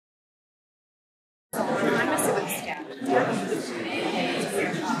Good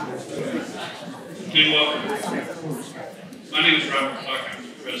welcome. My name is Robert Clark. I'm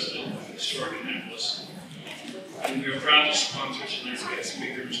the president of Historic Annapolis. And we are proud to sponsor tonight's guest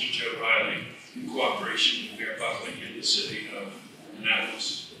speaker, Mr. Joe Riley, in cooperation with Mayor Buckley and the city of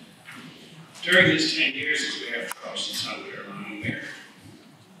Annapolis. During these 10 years as we have Charleston, South Carolina, Mayor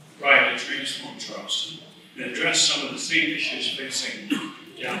Riley transformed Charleston and addressed some of the same issues facing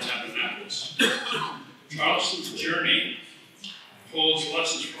downtown Annapolis. Charleston's journey holds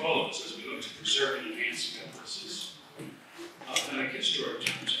lessons for all of us as we look to preserve and enhance Annapoles's authentic historic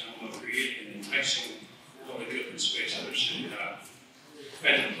downtown while creating an enticing public open space other city have. I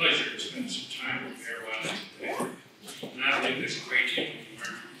had the pleasure to spend some time with Mayor Riley today, and I believe there's a great deal we can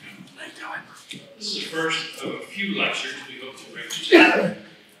learn from him. This is the first of a few lectures we hope to bring together,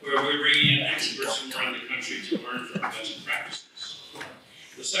 where we're bringing in experts from around the country to learn from best practices.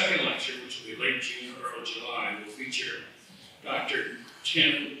 The second lecture, which will be late June or early July, will feature Dr.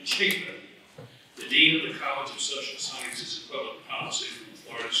 Tim Chapin, the Dean of the College of Social Sciences and Public Policy from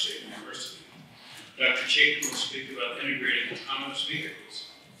Florida State University. Dr. Chapin will speak about integrating autonomous vehicles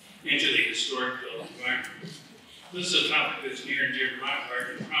into the historic built environment. This is a topic that's near and dear to my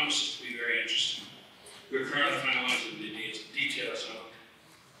heart and promises to be very interesting. We're currently finalizing the details. I hope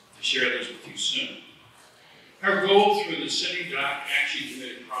to share those with you soon. Our goal through the City Dock Action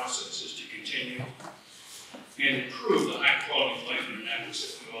Committee process is to continue and improve the high quality of life in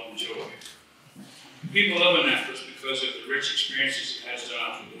Annapolis that we all enjoy. People love Annapolis because of the rich experiences it has to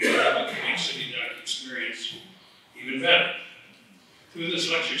offer, that make City Dock experience even better. Through this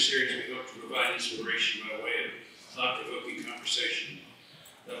lecture series, we hope to provide inspiration by way of thought-provoking conversation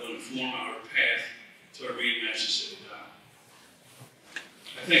that will inform our path to a reimagined City Dock.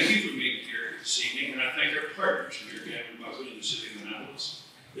 I thank you for being here this evening, and I thank our partners, Mayor Gavin Buckley and the City of Annapolis,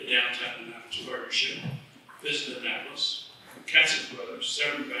 the Downtown Annapolis Partnership, Visit Annapolis, Katz Brothers,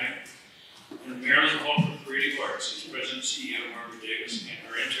 Severn Bank, and Maryland Hall for Creative Arts, its President and CEO, Margaret Davis, and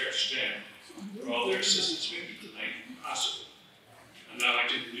our entire staff for all their assistance making tonight possible. I'd now like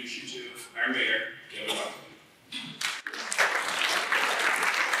to introduce you to our Mayor, Gavin Buckley.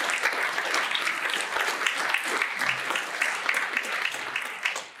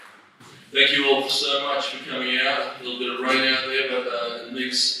 Thank you all so much for coming out. A little bit of rain out there, but it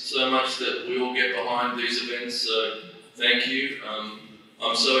means so much that we all get behind these events, so thank you. I'm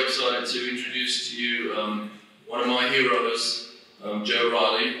so excited to introduce to you one of my heroes, Joe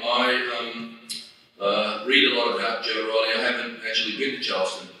Riley. I read a lot about Joe Riley. I haven't actually been to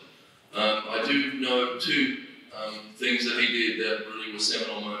Charleston. I do know two things that he did that really were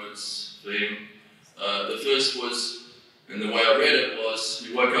seminal moments for him. The first was, and the way I read it was,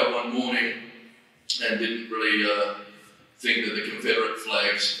 he woke up one morning and didn't really think that the Confederate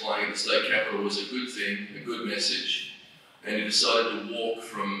flags flying at the state capitol was a good thing, a good message, and he decided to walk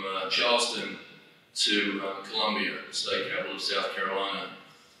from Charleston to Columbia, the state capital of South Carolina.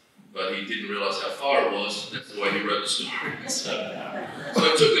 But he didn't realize how far it was. That's the way he wrote the story. So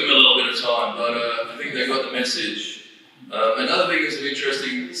it took them a little bit of time, but I think they got the message. Another thing is an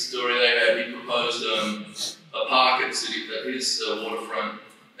interesting story they had. He proposed a park at his waterfront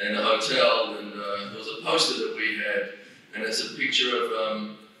and a hotel, and there was a poster that we had, and it's a picture of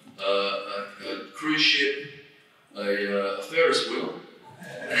a cruise ship, a Ferris wheel,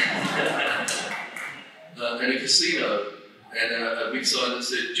 and a casino, and a big sign that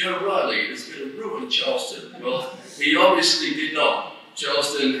said, "Joe Riley is going to ruin Charleston." Well, he obviously did not.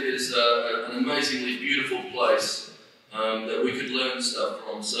 Charleston is an amazingly beautiful place that we could learn stuff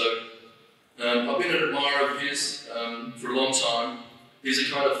from. So I've been an admirer of his for a long time. He's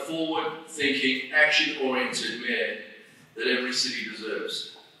a kind of forward-thinking, action-oriented mayor that every city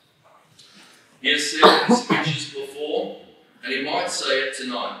deserves. He has said in speeches before, and he might say it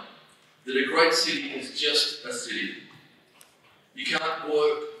tonight, that a great city is just a city. You can't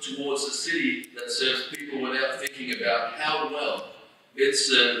work towards a city that serves people without thinking about how well it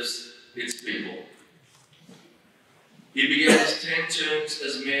serves its people. He began his 10 terms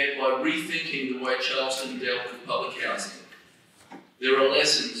as mayor by rethinking the way Charleston dealt with public housing. There are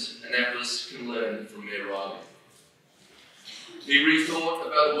lessons Annapolis can learn from Mayor Riley. He rethought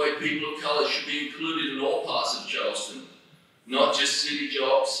about the way people of colour should be included in all parts of Charleston, not just city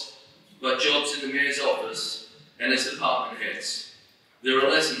jobs, but jobs in the mayor's office and as department heads. There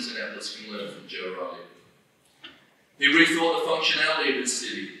are lessons Annapolis can learn from Joe Riley. He rethought the functionality of the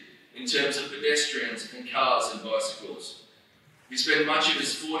city in terms of pedestrians and cars and bicycles. He spent much of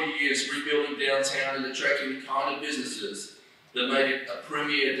his 40 years rebuilding downtown and attracting the kind of businesses that made it a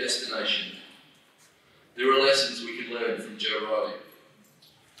premier destination. There are lessons we can learn from Joe Riley.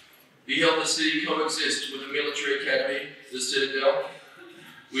 He helped the city coexist with a military academy, the Citadel.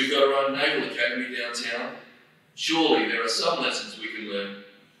 We've got our own naval academy downtown. Surely there are some lessons we can learn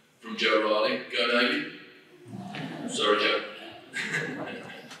from Joe Riley. Go Navy. Sorry, Joe.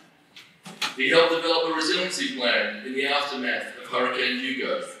 He helped develop a resiliency plan in the aftermath of Hurricane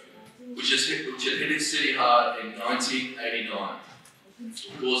Hugo, which had hit his city hard in 1989,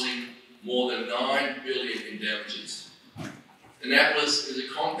 causing more than $9 billion in damages. Annapolis is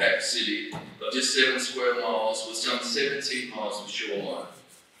a compact city of just 7 square miles with some 17 miles of shoreline.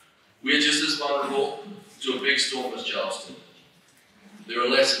 We are just as vulnerable to a big storm as Charleston. There are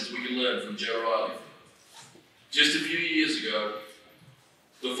lessons we can learn from Joe Riley. Just a few years ago,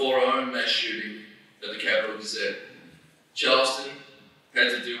 before our own mass shooting at the Capitol Gazette, Charleston had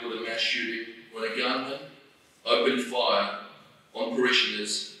to deal with a mass shooting when a gunman opened fire on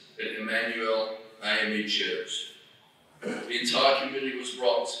parishioners at Emmanuel AME Church. The entire community was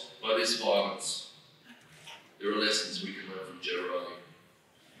rocked by this violence. There are lessons we can learn from Joe Riley.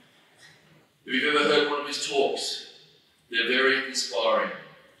 If you've ever heard one of his talks, they're very inspiring.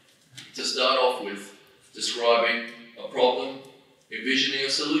 To start off with, describing a problem, envisioning a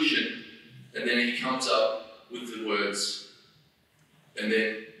solution, and then he comes up with the words, and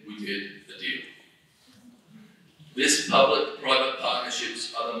then we did a deal. This public-private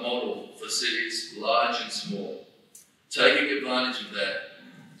partnerships are the model for cities large and small. Taking advantage of that,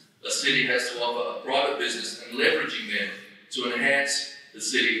 a city has to offer a private business, and leveraging them to enhance the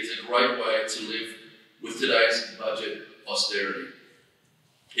city is a great way to live with today's budget austerity.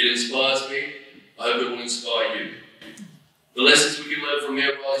 It inspires me. I hope it will inspire you. The lessons we can learn from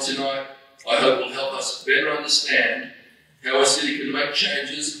Mayor Riley tonight, I hope will help us better understand how a city can make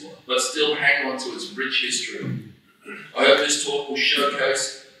changes but still hang on to its rich history. I hope this talk will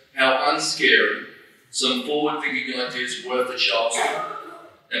showcase how unscary some forward-thinking ideas were for Charleston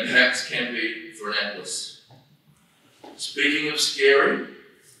and perhaps can be for Annapolis. Speaking of scary,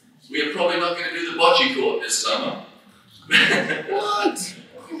 we are probably not going to do the bocce court this summer. What?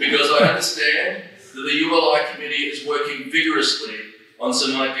 Because I understand that the ULI committee is working vigorously on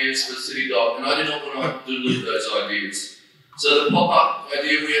some ideas for City Dock, and I do not want to dilute those ideas. So the pop-up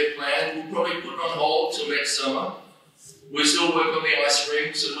idea we had planned, we'll probably put it on hold till next summer. We'll still work on the ice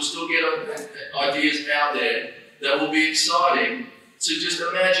rink, so we'll still get ideas out there that will be exciting to just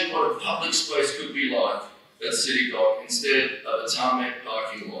imagine what a public space could be like at City Dock instead of a tarmac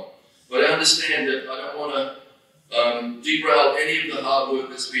parking lot. But I understand that I don't want to derail any of the hard work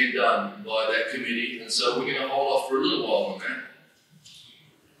that's being done by that committee, and so we're going to hold off for a little while on that.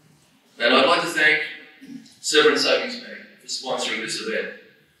 And I'd like to thank Severn Savings Bank for sponsoring this event.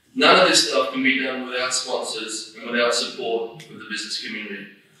 None of this stuff can be done without sponsors and without support from the business community.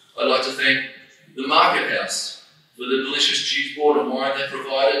 I'd like to thank the Market House for the delicious cheese board and wine they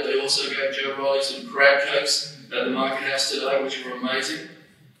provided. They also gave Joe Riley some crab cakes at the Market House today, which were amazing.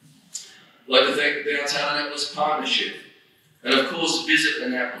 I'd like to thank the Downtown Annapolis Partnership, and of course, Visit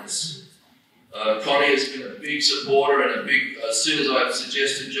Annapolis. Connie has been a big supporter, and as soon as I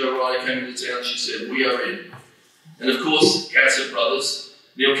suggested Joe Riley came into town, she said, we are in. And of course, Katzeff Brothers.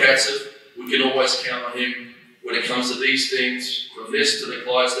 Neil Katzeff, we can always count on him when it comes to these things. From this to the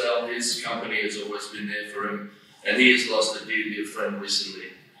Clydesdale, his company has always been there for him, and he has lost a dear friend recently.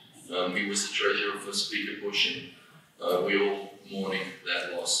 He was the treasurer for Speaker Bush, and we're all mourning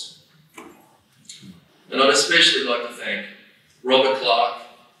that loss. And I'd especially like to thank Robert Clark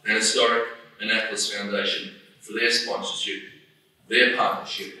and Historic Annapolis Foundation for their sponsorship, their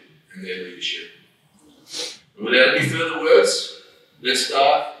partnership, and their leadership. And without any further words, let's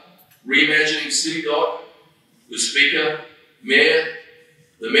start reimagining City Dock with Speaker, Mayor,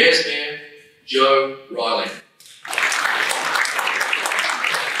 the Mayor's Mayor, Joe Riley.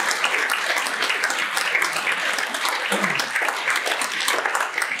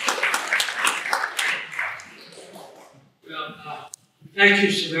 Thank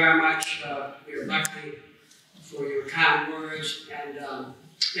you so very much, Mayor Buckley, for your kind words,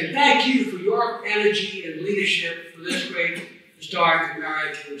 and thank you for your energy and leadership for this great historic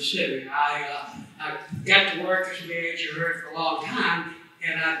American city. I got to work as mayor, as you heard, for a long time,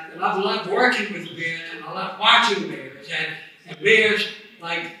 and I've loved working with mayors, and I love watching mayors, and mayors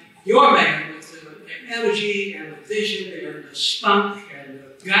like your mayor with the energy and the vision and the spunk and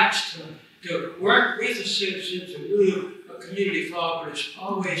the guts to work with the citizens and move a community forward is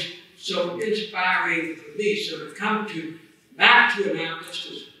always so inspiring for me. So to come back to Annapolis,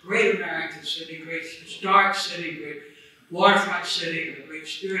 this great American city, great historic city, great waterfront city, and a great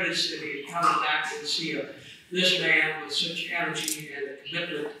spirited city, and coming back and see this man with such energy and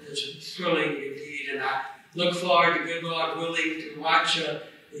commitment is thrilling indeed. And I look forward to, good Lord willing, to watch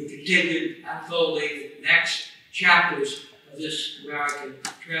the continued unfolding next chapters of this American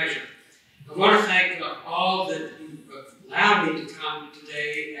treasure. I want to thank all that you allowed me to come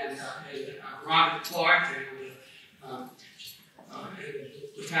today, and Robert Clark and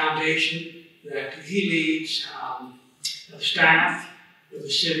the foundation that he leads, the staff of the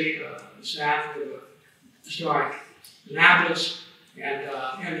city, the staff of Historic Annapolis,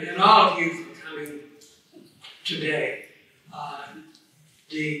 and all of you for coming today.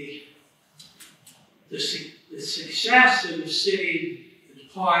 The success of the city in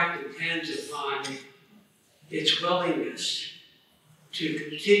part depends upon its willingness to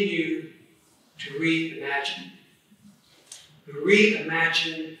continue to reimagine.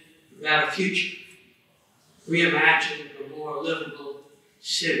 Reimagine about a future. Reimagine a more livable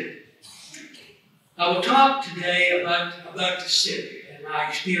city. I will talk today about the city and my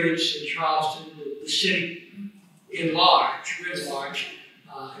experience in Charleston, the city in large, writ large,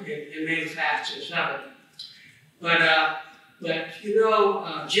 in many facets of it. But you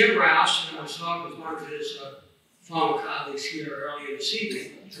know, Jim Rouse, and I was talking with one of his former colleagues here earlier this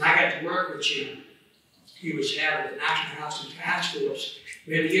evening, and I got to work with Jim. He was head of the National Housing Task Force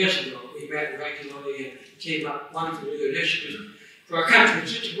many years ago. We met regularly and came up with wonderful new initiatives for our country.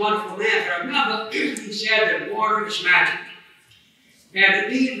 He's such a wonderful man. But I remember he said that water is magic. And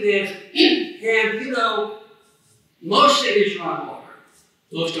indeed it is. And you know, most cities run water.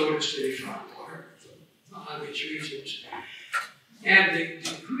 Most older cities run water for obvious reasons. And the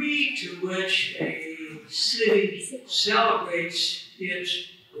degree to which a city celebrates its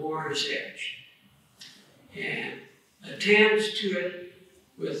water's edge and attends to it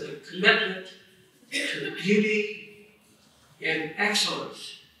with a commitment to beauty and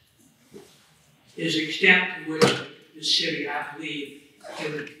excellence is the extent to which the city, I believe,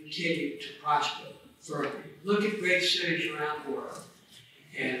 can continue to prosper further. Look at great cities around the world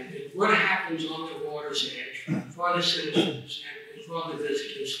and what happens on the water's edge for the citizens and for the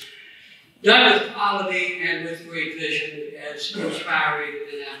visitors. Done with quality and with great vision as inspiring,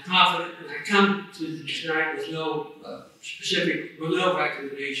 and I'm confident, and I come to tonight with no no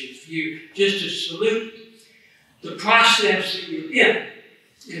recommendations for you, just to salute the process that you're in,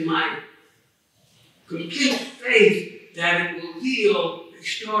 and my complete faith that it will yield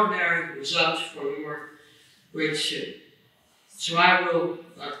extraordinary results for your great city. So I will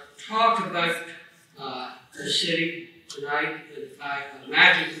talk about the city tonight, and if I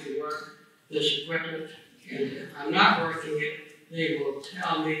magically work this equipment, and if I'm not working it, they will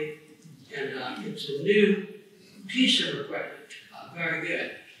tell me, and it's a new piece of equipment, very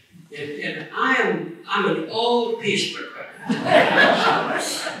good. And I'm an old piece of equipment.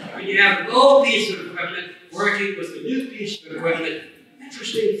 When you have an old piece of equipment working with a new piece of equipment,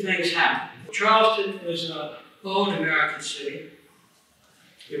 interesting things happen. Charleston was an old American city.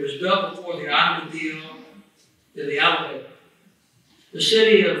 It was built before the automobile and the elevator. The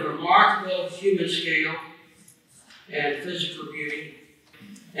city of remarkable human scale and physical beauty,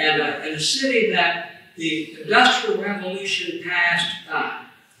 and a city that the Industrial Revolution passed by.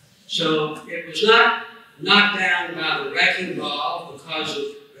 So it was not knocked down by the wrecking ball because of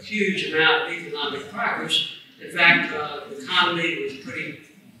a huge amount of economic progress. In fact, the economy was pretty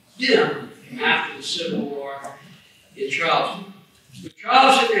dim after the Civil War in Charleston. But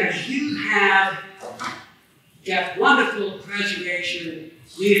Charleston, as you have got wonderful preservation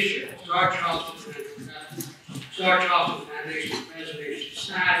leadership, Star Charleston Foundation Preservation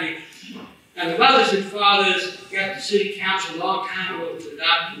Society, and the mothers and fathers got the city council a long time ago to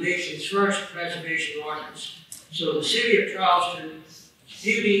adopt the nation's first preservation ordinance. So the city of Charleston,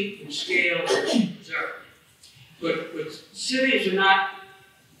 beauty and scale is preserved. But cities are not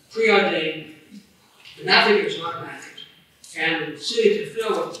preordained, nothing is automatic. And cities are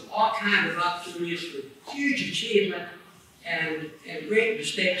filled with all kinds of opportunities for huge achievement and great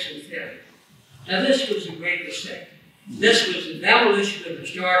mistakes and failure. Now this was a great mistake. This was the demolition of the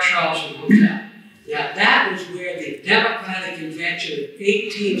Star Charleston Hotel. Now that was where the Democratic Convention of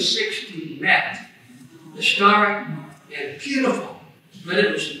 1860 met. Historic and beautiful. But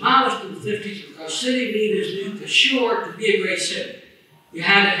it was demolished in the 50s because city leaders knew for sure to be a great city, you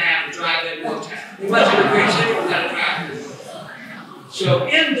had to have a drive-in motel. It wasn't a great city without a drive-in motel. So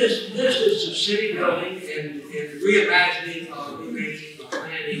in this business of city building and reimagining or remaking or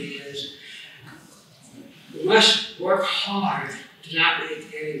planning is, we must work hard to not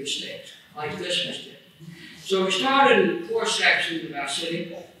make any mistakes, like this mistake. So we started in 4 sections of our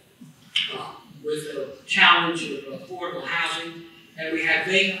city with the challenge of affordable housing, and we had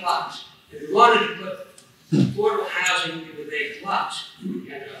vacant lots. And we wanted to put affordable housing into vacant lots.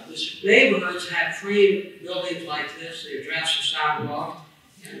 And these neighborhoods had frame buildings like this. They addressed the sidewalk,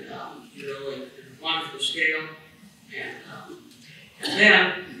 and in a wonderful scale. And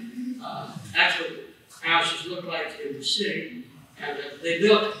then that's what houses look like in the city. And they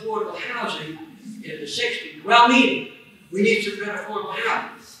built affordable housing in the 60s. Well meaning, we need to build affordable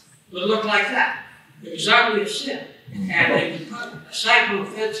housing. But it looked like that. It was ugly as sin. And they put a cyclone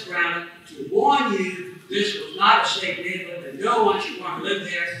fence around it to warn you this was not a safe neighborhood, and no one should want to live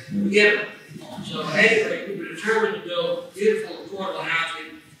there to begin with. So anyway, we were determined to build beautiful affordable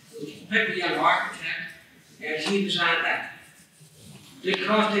housing. We picked a young architect, and he designed that. Didn't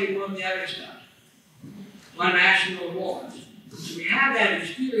cost any more than the other stuff. Won national awards. So we had that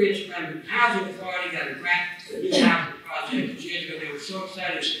experience when the Housing Authority got a grant for a new housing project years ago. They were so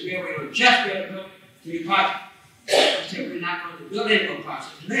excited. They said, we're going to just build a new project. I said, we're not going to build any more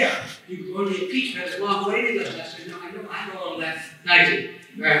projects there. You can go to the impeachment, there's a long waiting list. I said, no, I know all of that. Thank you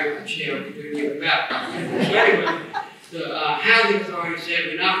very much. You know, we're doing about. So anyway, the Housing Authority said,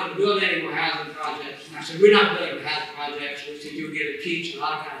 we're not going to build any more housing projects. And I said, we're not building housing projects. We said, you'll get impeached and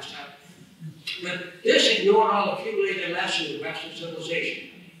all that kind of stuff. But this ignored all accumulated lessons of Western civilization.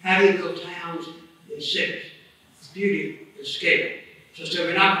 How do you build towns and cities? Beauty and scale. So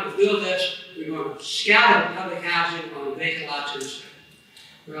we're not going to build this. We're going to scatter public housing on vacant lots instead.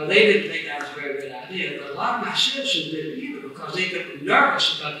 Well, they didn't think that was a very good idea, but a lot of my citizens didn't either because they got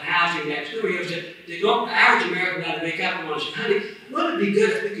nervous about the housing next door. The average American had to make up and want to say, honey, wouldn't it be good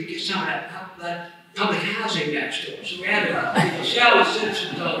if we could get some of that public housing next door? So we had to sell the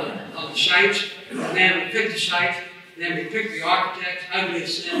citizens on the sites, and then we picked the sites, and then we picked the architects, ugly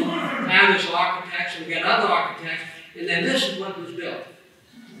as sin, found those architects, and we got other architects, and then this is what was built.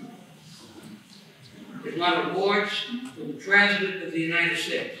 It won awards from the President of the United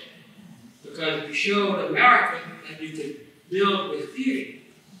States because we showed America that you could build with beauty,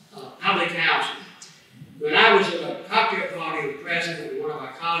 public housing. When I was at a cocktail party with the President of one of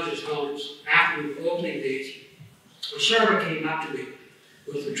our college's homes after we were opening these, a server came up to me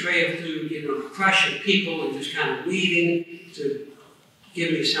with a tray of food, a crush of people and just kind of weeding to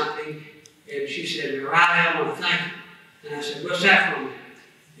give me something. And she said, Riley, I want to thank you. And I said, what's that for, man?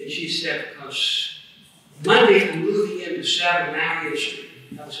 And she said, because Monday, I'm moving into 7 Marion Street.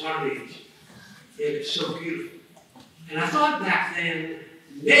 That was one of these. And it's so beautiful. And I thought back then,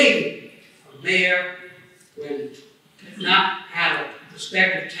 maybe a mayor would not have a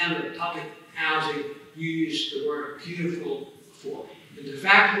prospective tenant of public housing use the word beautiful for. And the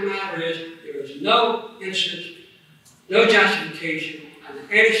fact of the matter is, there is no instance, no justification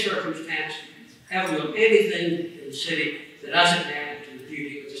under any circumstance ever build anything in the city that doesn't add to the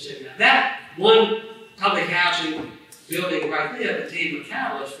beauty of the city. Now that one public housing building right there became a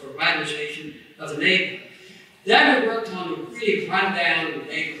catalyst for revitalization of the neighborhood. Then we worked on the really rundown of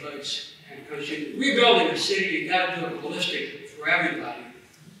neighborhoods, and because you're rebuilding a city, you've got to do it holistically for everybody,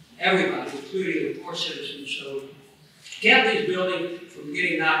 including the poor citizens. So get these buildings from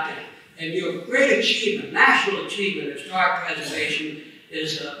getting knocked down. And your great achievement, national achievement of historic preservation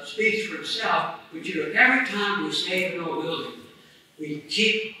speaks for itself, but every time we save an old building, we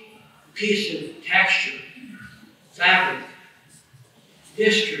keep a piece of texture, fabric,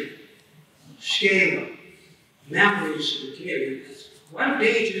 history, scale, memories of the community. One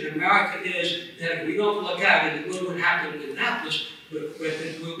danger in America is that if we don't look out, and it wouldn't happen in Annapolis, but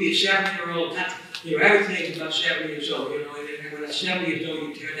it will be a 70-year-old country. Everything's about 70 years old, and when it's 70 years old,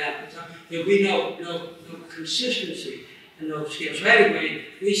 you tear down. There'll be no consistency and no scale. So anyway,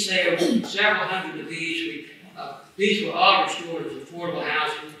 we saved several hundred of these. These were all restored as affordable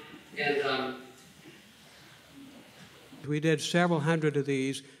housing, and we did several hundred of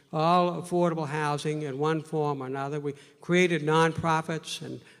these, all affordable housing in one form or another. We created nonprofits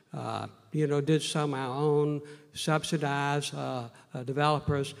and did some of our own, subsidized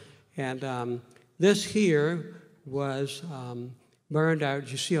developers. And this here was burned out,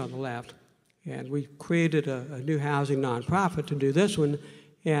 as you see on the left. And we created a new housing nonprofit to do this one.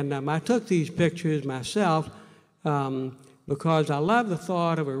 And I took these pictures myself because I love the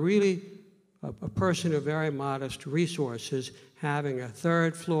thought of a person of very modest resources having a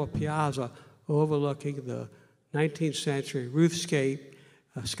third-floor piazza overlooking the 19th century roofscape,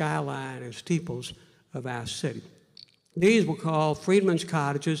 skyline, and steeples of our city. These were called Freedmen's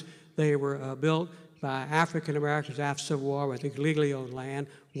Cottages. They were built by African Americans after the Civil War, I think legally owned land,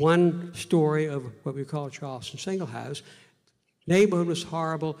 one story of what we call Charleston single house. Neighborhood was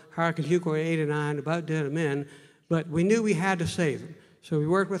horrible. Hurricane Hugo in '89 about did them in, but we knew we had to save them. So we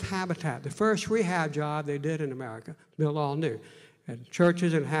worked with Habitat. The first rehab job they did in America, built all new. And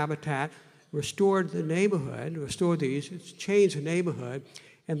churches and Habitat restored the neighborhood, restored these, changed the neighborhood,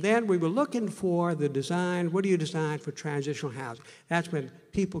 And then we were looking for the design. What do you design for transitional housing? That's when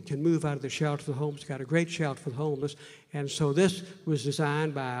people can move out of the shelter for the homeless. Got a great shelter for the homeless. And so this was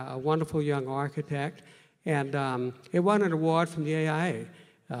designed by a wonderful young architect. And it won an award from the AIA.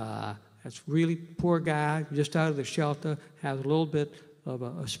 That's a really poor guy, just out of the shelter, has a little bit of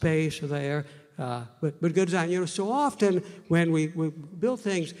a space there. But good design. You know, so often when we build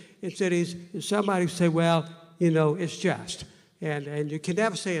things in cities, somebody say, well, you know, it's just. And you can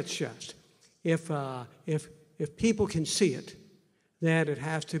never say it's just. If people can see it, then it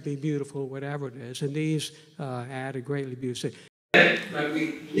has to be beautiful, whatever it is. And these added greatly beautiful. But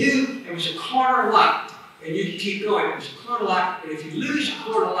we knew it was a corner lot, and you can keep going. It was a corner lot, and if you lose a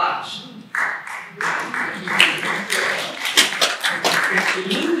corner lot, if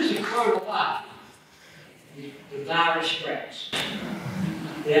you lose a corner lot, the virus spreads.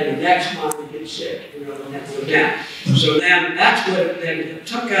 Then the next month we get sick, you know, and that goes down. So then that's what then it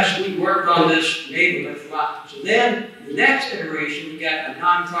took us. We worked on this neighborhood for a while. So then the next iteration, we got a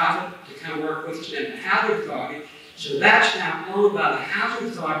nonprofit to come work with us in the Housing Authority. So that's now owned by the Housing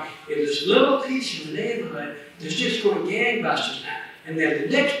Authority in this little piece of the neighborhood that's just going gangbusters now. And then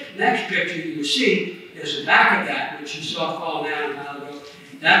the next picture you will see is the back of that, which you saw fall down a while ago.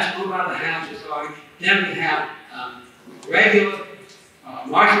 That's owned by the Housing Authority. Then we have regular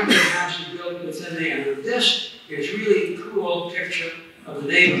market houses built within there. And this is really a cool picture of the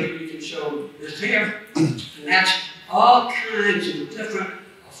neighborhood. You can show this here. And that's all kinds of different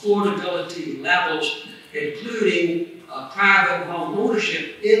affordability levels, including private home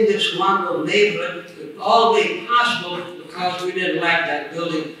ownership in this one little neighborhood. It all made possible because we didn't let that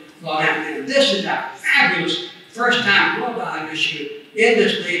building fall down. And this is a fabulous first-time home buyer issue in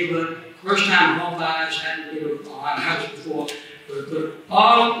this neighborhood. First-time home buyers hadn't been bought a house before. But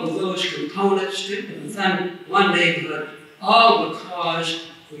all of those components fit within one neighborhood, all because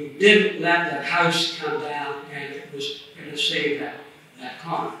we didn't let that house come down, and it was going to save that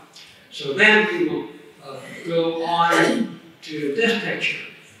corner. So then we will go on to this picture.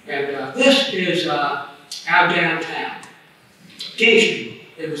 And this is our downtown, King Street.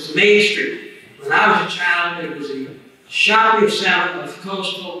 It was the main street. When I was a child, it was a shopping center of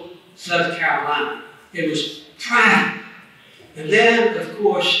coastal South Carolina. It was private. And then, of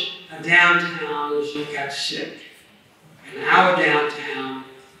course, our downtowns got sick. And our downtown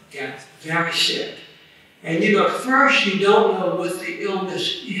got very sick. And you know, at first you don't know what the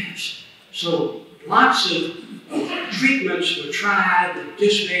illness is. So lots of treatments were tried that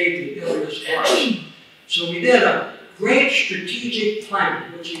just made the illness worse. So we did a great strategic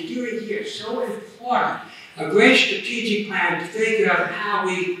plan, which you're doing here, so important. A great strategic plan to figure out how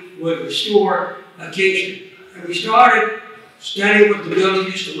we would restore King Street. And we started studying what the building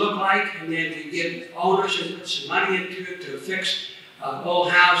used to look like, and then to get owners and put some money into it to fix old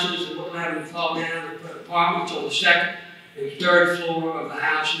houses and wouldn't let them fall down, and put apartments on the second and third floor of the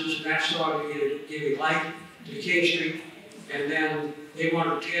houses, and that started giving light to King Street. And then they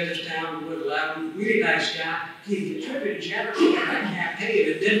wanted to tear this down, we wouldn't let them. Really nice guy. He contributed generously to that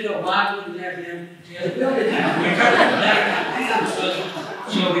campaign and didn't know why we wouldn't let him tear the building down. We couldn't let him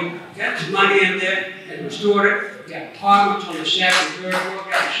down. So we got some money in there and restored it. We got apartments on the second and third floor.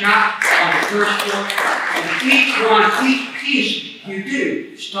 We got a shop on the first floor. And each piece you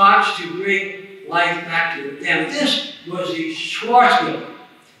do starts to bring life back to it. Now this was the Schwartz building.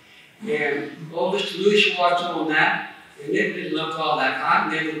 And old Mr. Louis Schwartz owned that. And it didn't look all that hot.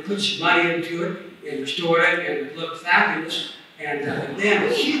 And then we put some money into it and restored it, and it looked fabulous. And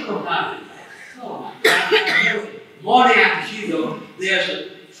then Hugo died. Oh my God. Morning after Hugo, there's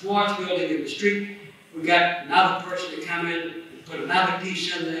a Schwartz building in the street. We got another person to come in and put another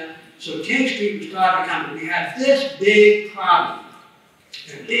piece in there. So King Street was starting to come. We had this big problem,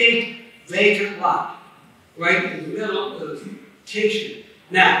 a big vacant lot right in the middle of King Street.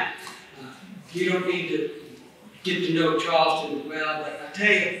 Now, you don't need to get to know Charleston well, but I'll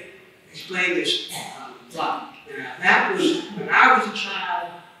tell you, explain this plot. Now, that was, when I was a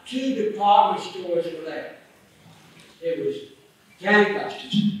child, 2 department stores were there. It was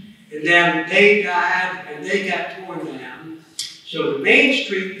gangbusters. And then they died and they got torn down. So the main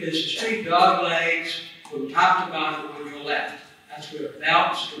street is the street dog legs from top to bottom on your left. That's where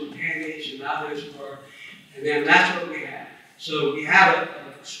Phelps and Penny's and others were. And then that's what we had. So we have a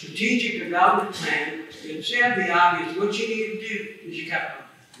strategic development plan. It said the obvious. What you need to do is you got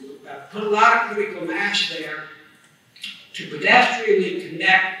to put a lot of critical mass there to pedestrianly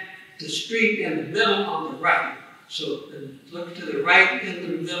connect the street in the middle on the right. So look to the right in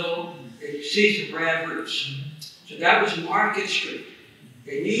the middle, and you see some red roofs. So that was Market Street.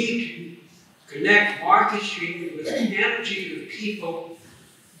 They need to connect Market Street with the energy of people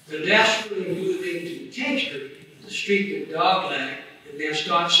pedestrian moving to King Street, the street that dogleg, and then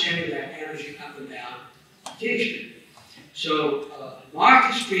start sending that energy up and down King Street. So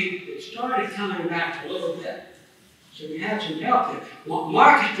Market Street, it started coming back a little bit. So we had some help there.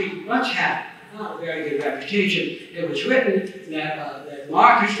 Market Street once had not a very good reputation. It was written that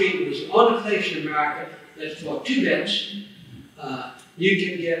Market Street was the only place in America that for 2 bits, you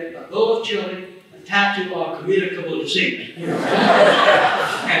can get a bowl of chili, a tattoo, or communicable disease. You know?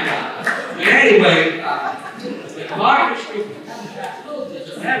 But anyway, the Market Street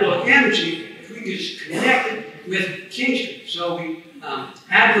had a little energy if we just connected with King Street. So we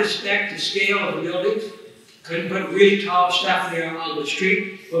had to respect the scale of the buildings. Couldn't put really tall stuff there on the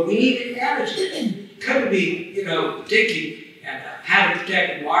street, but we needed energy. Couldn't be, you know, dicky and had to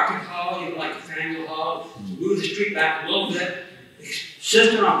protect the Market Hall, you know, like Faneuil Hall, move the street back a little bit,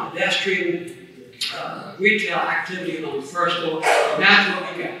 insisted on pedestrian retail activity on the first floor. And that's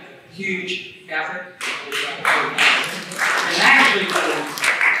what we got. A huge effort. And actually,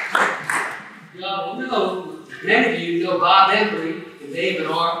 y'all know, many of you know Bob Embry and David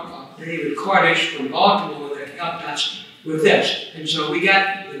Cordish from Baltimore that helped us with this. And so we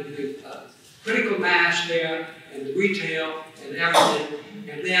got the critical mass there and the retail and everything.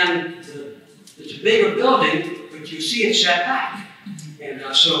 And then it's a bigger building, but you see it set back.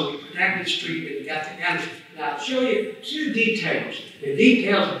 And so we protected the street and got the energy. Now I'll show you 2 details. The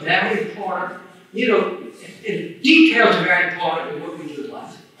details are very important. You know, and details are very important in what we do in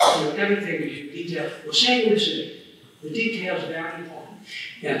life. You know, everything we do, detail. Well, same in the city. The details are very important.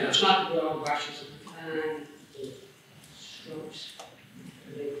 And it's not the broad brushes of fine strokes.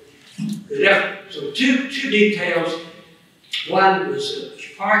 So two details. One was a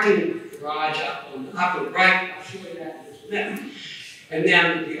parking garage up on the upper right. I'll show you that in just a minute. And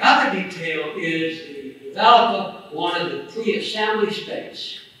then the other detail is the developer wanted the pre-assembly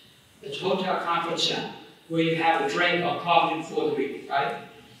space. It's a hotel conference center where you have a drink or coffee before the meeting, right?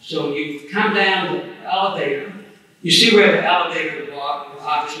 So you come down the elevator. You see where the elevator walk,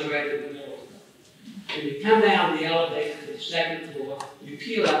 obviously right in the middle of it. And you come down the elevator to the 2nd floor, you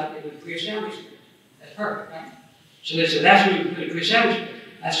peel up in the pre-assembly space. That's perfect, right? So they said, that's where you put the pre-assembly space.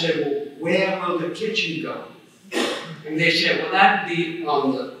 I said, well, where will the kitchen go? And they said, well, that'd be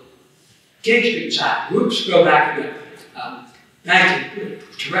on the King Street side. Whoops, go back a minute. Thank you,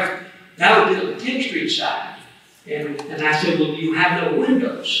 terrific. That would be on the King Street side. And I said, well, you have no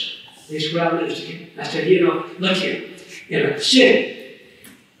windows. They said, well, I said, you know, look here, in a city,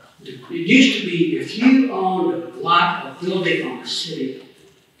 it used to be if you owned a lot of building on a city,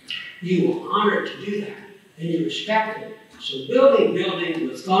 you were honored to do that, and you respected it. So building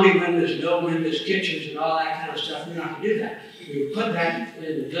with phony windows, no windows, kitchens, and all that kind of stuff, we're not going to do that. We would put that in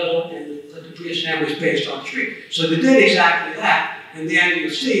the middle and put the pre-assembly space on the street. So they did exactly that. And then you'll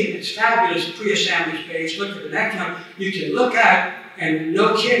see it's fabulous pre-assembly space. Look at the next one. You can look out and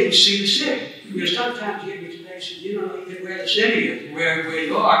no kidding see the city. Because sometimes you get these places, you don't know even where the city is, where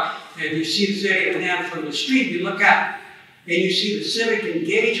you are, and you see the city, and then from the street you look out and you see the civic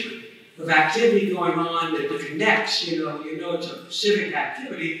engagement of activity going on that connects. You know it's a civic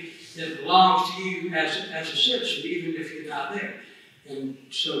activity that belongs to you as a citizen, even if you're not there. And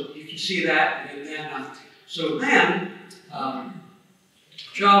so you can see that, and then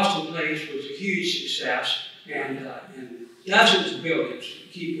Charleston Place was a huge success, and dozens of buildings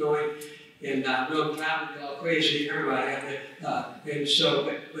keep going, and no traveling all crazy, everybody had it. And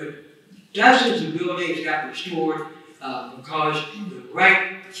so, but dozens of buildings got restored because the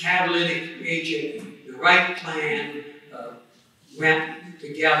right catalytic agent, the right plan went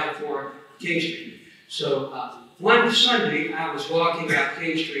together for King Street. So one Sunday, I was walking up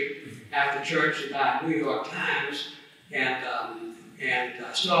King Street after church to buy New York Times, and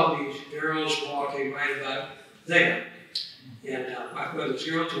I saw these girls walking right about there. And those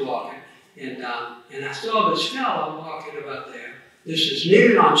girls were walking, and I saw this fellow walking about there. This is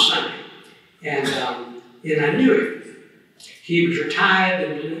noon on Sunday, and I knew him. He was retired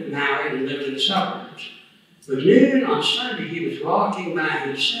and married and lived in the suburbs. But noon on Sunday, he was walking by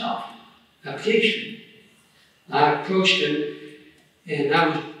himself up King Street. I approached him, and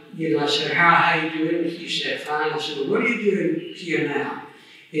I said, how you doing? He said, fine. I said, well, what are you doing here now?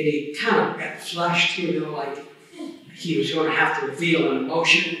 And he kind of got flushed, like he was going to have to reveal an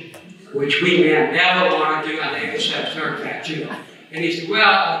emotion, which we men never want to do. I think it's that, you know. And he said,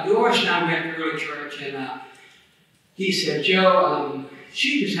 well, Doris and I met in early church, and he said, Joe,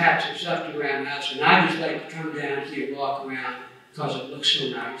 she just had some stuff around the house, and I just like to come down here and walk around because it looks so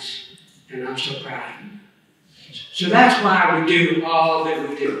nice, and I'm so proud of you. So that's why we do all that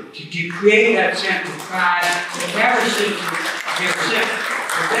we do, to create that sense of pride that every citizen gives it.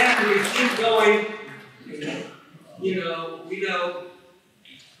 And then we keep going. You know, we know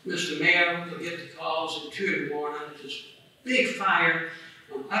Mr. Mayor will get the calls at 2 in the morning. This big fire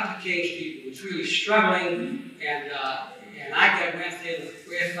on Upper King Street was really struggling, and I went there with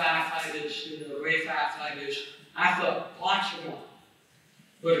red firefighters. I thought blocks were gone.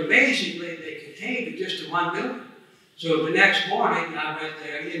 But amazingly, they contained it just to one building. So the next morning, I went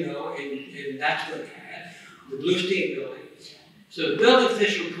there, you know, and that's what I had, the Bluestein building. So the building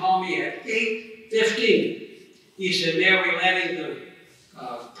official called me at 8:15. He said, "Mayor, we're letting the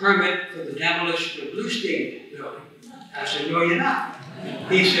permit for the demolition of the Bluestein building." I said, "No, you're not."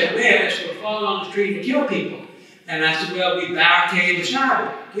 He said, "Mayor, it's going to fall on the street and kill people." And I said, "Well, we barricaded the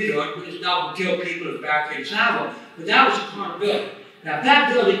sidewalk. You know, it's not going to kill people if barricade the sidewalk." But that was a corner building. Now, if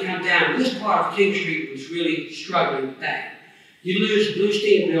that building come down, this part of King Street was really struggling bad. You lose the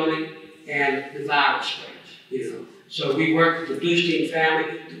Bluestein building and the virus spreads, you know. So we worked with the Bluestein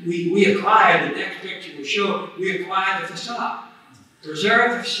family. We acquired, the next picture will show, we acquired the facade,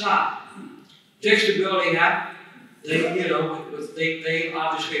 preserved the facade, fixed the building up. They, you know, they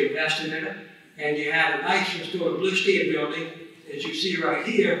obviously invested in it. And you had a nice restored Bluestein building, as you see right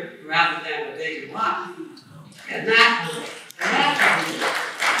here, rather than a vacant lot. And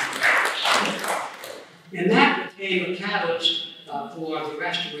that became a catalyst for the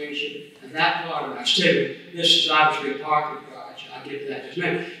restoration of that part of our city. This is obviously a parking garage. I'll get to that in just a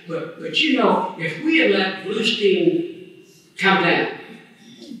minute. But you know, if we had let Bluestein come down,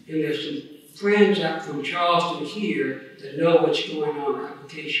 and there's some friends up from Charleston here that know what's going on in our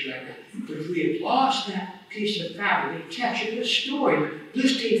application right now. But if we had lost that piece of fabric, it tells you this story. The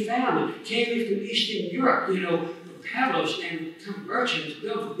Bluestein family came in from Eastern Europe, you know, peddlers and merchants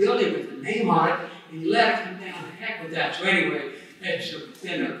built a building with a name on it, and you let it come down. The heck with that. So anyway, it's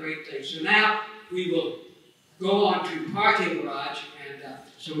been a great thing. So now we will go on to parking garage, and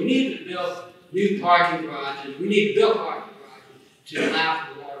so we need to build new parking garages. We need to build parking garages to allow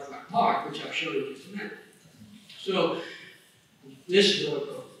for the waterfront park, which I'll show you in just a minute. So this is a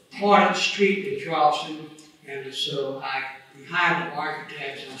part of the street in Charleston, and so we hired the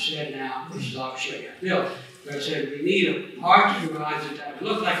architects, and I said now, this is obviously I built. But I said, we need a parking garage that would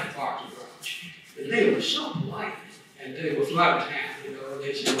look like a parking garage. And they were so polite, and they were flood town, you know, and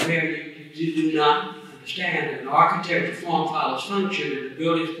they said, "Mayor, you do not understand that an architecture form follows function, and the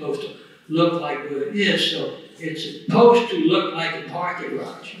building's supposed to look like what it is, so it's supposed to look like a parking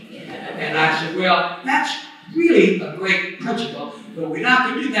garage." And I said, "Well, that's really a great principle, but we're not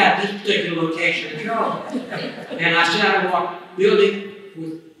going to do that at this particular location in Charlotte." And I said, "I want a building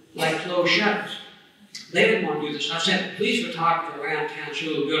with like closed shutters." They didn't want to do this. I sent the police photographer around town,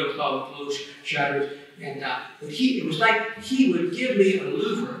 showed the building called closed shutters, and but it was like he would give me a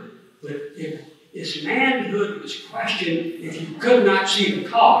louver, but if his manhood was questioned if you could not see the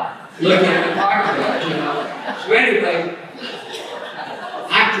car looking at the parking lot, you know. So anyway,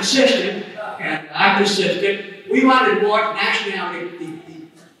 I persisted, We wanted more nationality.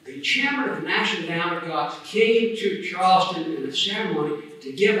 The chairman of the National Endowment Guards came to Charleston in a ceremony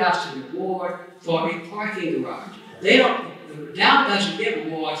to give us an award for a parking garage. The Endowment doesn't give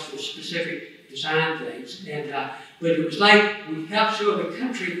awards for specific design things, but it was like we helped show the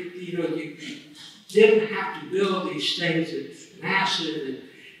country, you know, you didn't have to build these things that's massive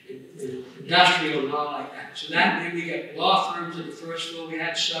and industrial and all like that. So that meant we got law firms on the first floor, we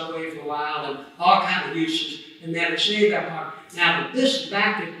had Subway for a while, and all kinds of uses, and then it saved our park. Now, this is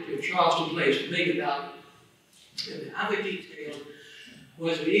back to Charleston Place, the big development. And the other detail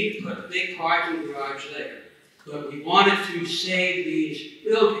was we need to put a big parking garage there, but we wanted to save these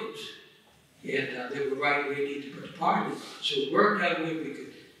buildings, and they were right where we need to put the parking garage. So we worked out where we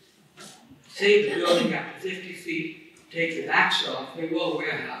could save the building up to 50 feet, take the backs off. They were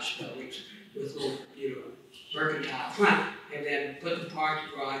warehouse buildings with little, you know, mercantile front, and then put the parking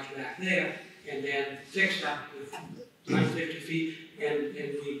garage back there, and then fixed up with 50 feet. And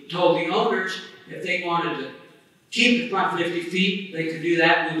we told the owners if they wanted to keep the front 50 feet, they could do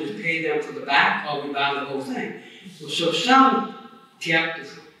that. We would pay them for the back, or we buy the whole thing. So some kept the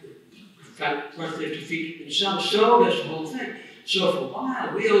front 50 feet, and some sold us the whole thing. So for a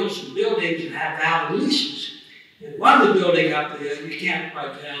while, we owned some buildings that had valid leases. And one of the buildings up there, you can't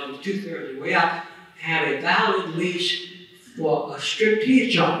quite tell, it was 2/3 of the way up, had a valid lease for a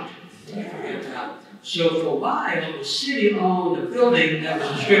striptease joint. And, so for a while, the city owned a building that was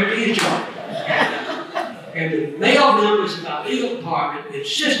a striptease joint. And the male members of our legal department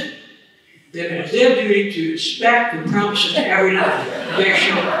insisted that it was their duty to inspect the premises every night to make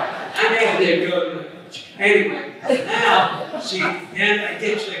sure. I never did go to it. Anyway, now, see, then it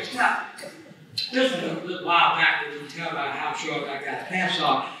gets mixed up. This was a little while back when we tell about how short I got the pants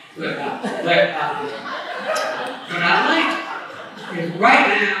off. But I like it right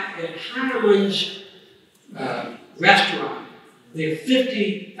now at Heineman's restaurant. There are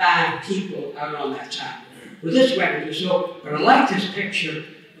 55 people out on that side. Well, this way, so, but I like this picture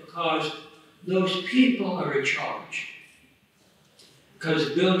because those people are in charge. Because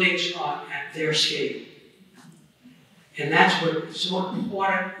the buildings are at their scale. And that's what's so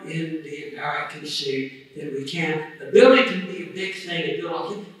important in the American city that we can't. The building can be a big thing,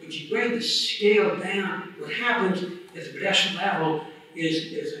 but you bring the scale down. What happens at the pedestrian level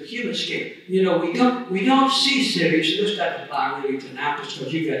is a human scale. You know, we don't see cities, and this doesn't apply really to Annapolis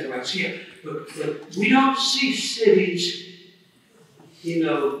because you got the right scale, but we don't see cities, you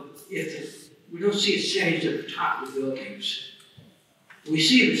know, we don't see cities at the top of the buildings. We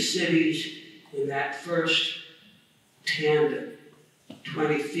see the cities in that first 10 to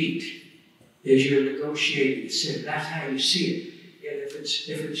 20 feet as you're negotiating the city. That's how you see it. And if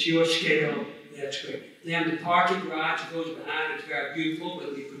it's your scale, that's great. Then the parking garage goes behind. It's very beautiful,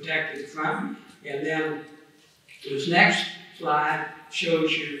 but we protect in front. And then this next slide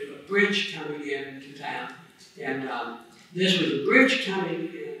shows you a bridge coming into town. And this was a bridge coming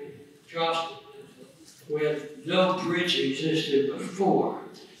in Charleston where no bridge existed before.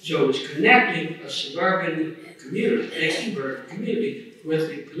 So it's connecting a suburban community, with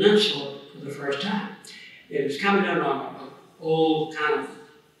the peninsula for the first time. It was coming down on an old kind of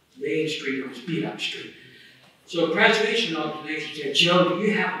main street, or speed up street. So preservation organization said, Joe, do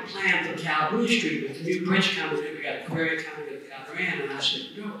you have a plan for Calhoun Street with the new bridge coming in? We got a quarry coming in the other end. And I said,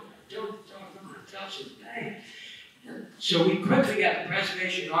 no, don't tell us a thing. So we quickly got the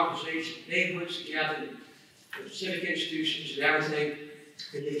preservation organization, neighborhoods together, the civic institutions and everything,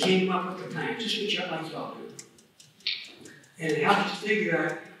 and they came up with the plan, just like y'all do. And it helped us figure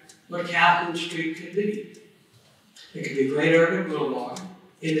out what Calhoun Street could be. It could be Great Urban Boulevard, and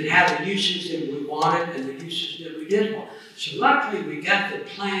it had the uses that we wanted and the uses that we didn't want. So luckily we got the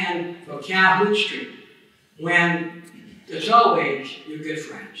plan for Calhoun Street when, as always, you're good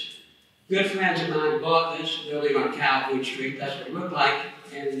friends. Good friends of mine bought this building on Calhoun Street. That's what it looked like.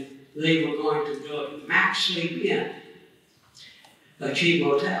 And they were going to build Max Sleep Inn, a cheap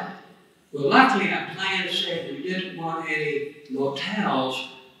motel. Well, luckily our plan said we didn't want any motels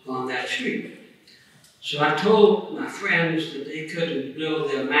on that street. So I told my friends that they couldn't build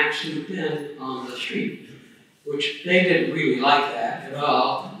their Max Sleep Inn on the street, which they didn't really like that at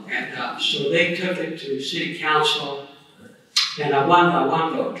all. And so they took it to city council, and I won by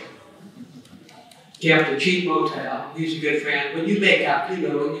one vote. Kept a cheap motel. He's a good friend. When you make up, you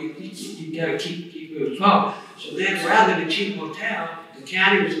know, you got to keep moving forward. So then, rather than a cheap motel, the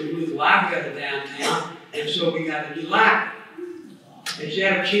county was going to move the library to downtown, and so we got a new library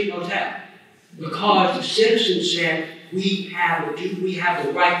instead of a cheap motel, because the citizens said we have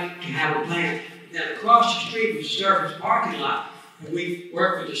the right to have a plan. Then across the street was the surface parking lot, and we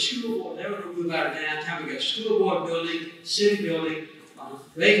worked with the school board. They were going to move out of downtown. We got a school board building, city building,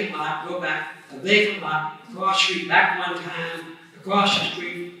 vacant lot, go back, a vacant lot, across the street, back one time, across the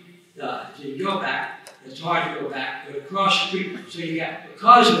street, so you go back. It's hard to go back, but across the street, so you got,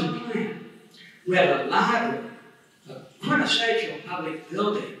 because of the plan, we had a library, a quintessential public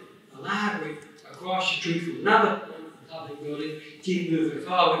building, a library across the street from another public building, keep moving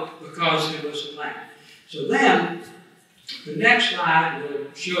forward because there was a plan. So then, the next slide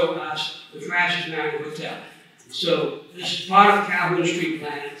will show us the Francis Marion Hotel. So this is part of the Calhoun Street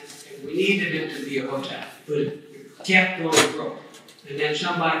plan, and we needed it to be a hotel, but it kept going broke. And then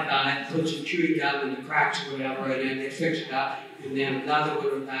somebody died, put some chewing gum in the cracks or whatever, and then they fixed it up, and then another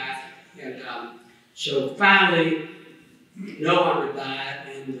one would die. And so finally, no one would die,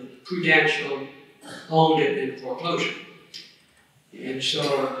 and the Prudential owned it in foreclosure. And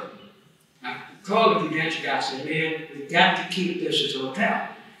so I called the Prudential guy and said, man, we've got to keep this as a hotel.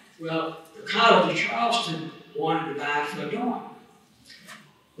 Well, the College of Charleston wanted to buy it for a dorm.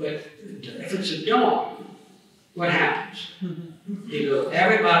 But if it's a dorm, what happens? You know,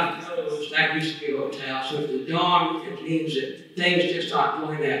 everybody knows that used to be a hotel, so if the dorm, it means that things just aren't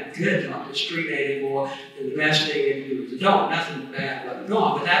going that good on the street anymore, and the best thing they can do is the dorm. Nothing bad about the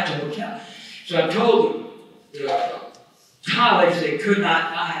dorm, but that's a hotel. So I told them, the college, they could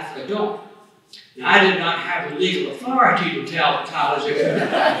not buy it for a dorm. Now, I did not have the legal authority to tell the college they could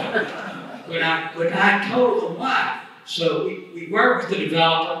not buy it, but I told them why. So we worked with the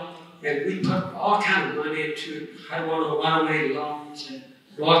developer, and we put all kinds of money into it. I want to one-way loans and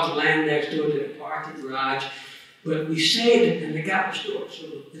bought the land next door to the parking garage. But we saved it and it got restored. So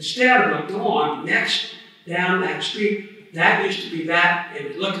instead of a dorm, next down that street that used to be that,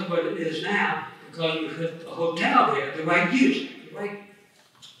 and look at what it is now, because we put a hotel there, the right use,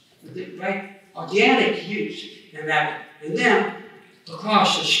 the right organic use, and that, and then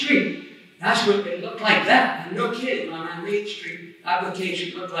across the street, that's what it looked like that. And no kidding, on our Main Street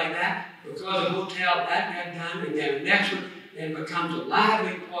application looked like that, because the hotel that got done, and then the next one, and becomes a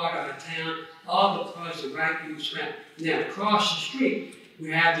lively part of the town, all because the right use went. And then across the street,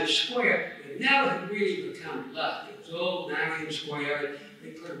 we have this square that never had really become left. It was old Marion Square. They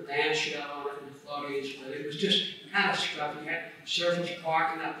put a band shell on it in the 40s, but it was just kind of scruffy. You had surface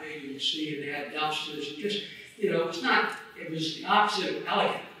parking up there, you could see, and they had dumpsters. And just, you know, it was the opposite of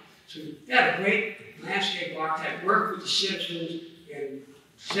elegant. So we had a great landscape architect, worked with the citizens, and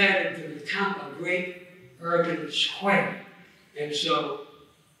said it could become a great urban square. And so,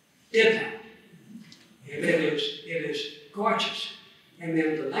 did that. And it is gorgeous. And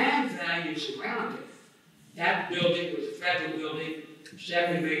then the land values around it. That building was a federal building,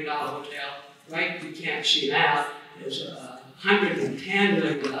 $70 million hotel. Right, you can't see now. There's a $110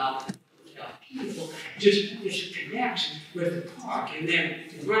 million hotel. Beautiful. Just connects with the park. And then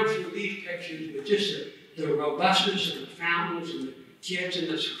you run through these pictures with just the robustness of the fountains and the kids and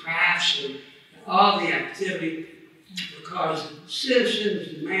the crafts and all the activity, because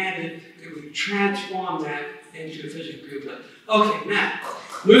citizens demanded that we transform that into a physical good. Okay, now,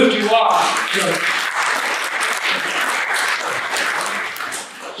 move to art.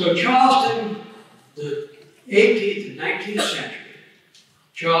 So Charleston, the 18th and 19th century,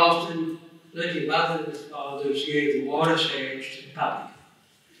 Charleston, living mother and fathers gave the water's edge to the public.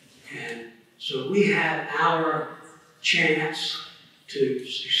 And so we had our chance to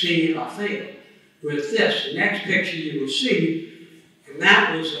succeed or fail with this. The next picture you will see, and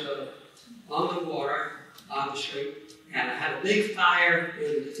that was on the water, obviously, and I had a big fire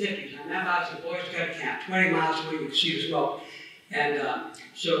in the 50s. I remember I was a Boy Scout camp, 20 miles away, you can see the smoke. And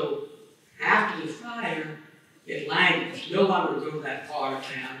so after the fire, it languished. No one would go to that part of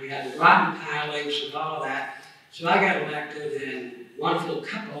town. We had the rotten pilings and all of that. So I got elected, and one wonderful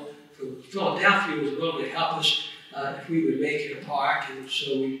couple from Philadelphia was willing to help us if we would make it a park. And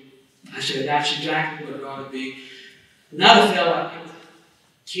so I said, that's exactly what it ought to be. Another fellow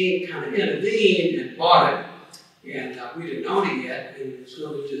came, kind of intervened and bought it. And we didn't own it yet, and it was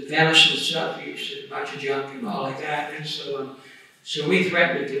going to just vanish and stuff, a bunch of junk and all like that. And so we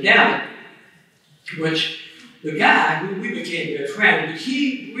threatened to condemn it, which the guy, who we became good friends, but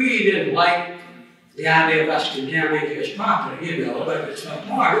he really didn't like the idea of us condemning his property, you know, but it's a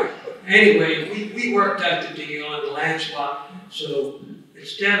park. Anyway, we worked out the deal on the land swap. So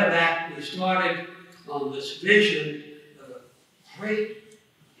instead of that, we started on this vision of a great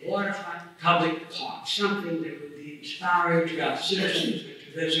waterfront public park, something that would be inspiring to our citizens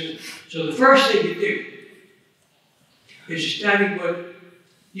to visit. So the first thing you do is you study what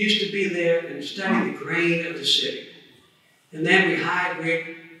used to be there and study the grain of the city. And then we hired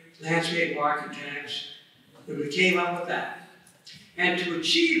great landscape architects, and we came up with that. And to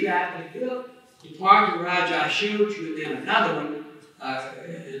achieve that, we built the park garage I showed you, and then another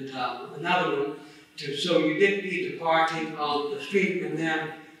one, so you didn't need the parking on the street, and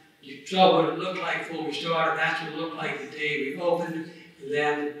then you saw what it looked like before we started. That's what it looked like the day we opened, and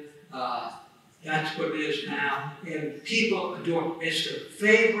then that's what it is now. And people adore it. It's their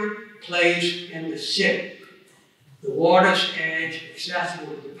favorite place in the city. The water's edge,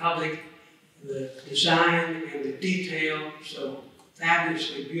 accessible to the public, the design and the detail, so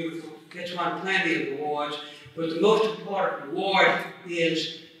fabulously beautiful. It's won plenty of awards, but the most important award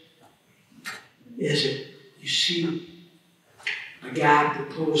is it you see a guy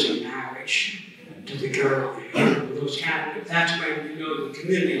proposing marriage to the girl. Those kind of, that's when you know the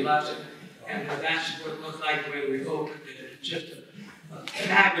community loves it. And that's what it looked like when we opened it. It's just a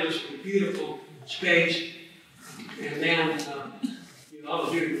fabulously beautiful space. And then, all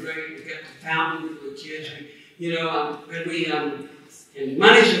the doing great. We got the fountain for the kids. And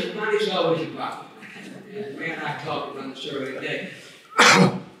money's always a problem. And Ray and I talked about this earlier today.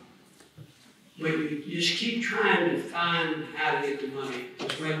 When you just keep trying to find how to get the money.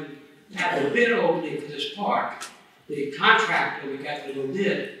 Because when we had the bid opening for this park, the contractor we got the little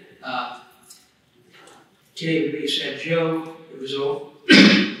bid came to me and said, Joe, it was over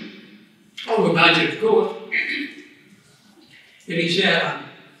budget, of course. And he said,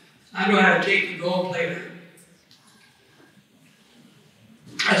 I know how to take the gold plater.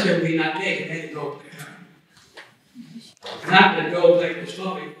 I said, we're not taking any gold plater. Not that gold plate was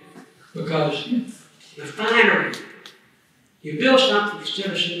funny, because the finery, you build something for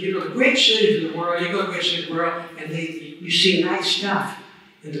citizens, the great cities in the world, you go to great cities in the world, and you see nice stuff.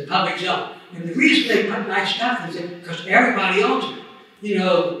 in the public zone. And the reason they put nice stuff is because everybody owns it. You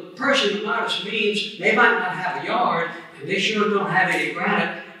know, person of modest means, they might not have a yard, and they sure don't have any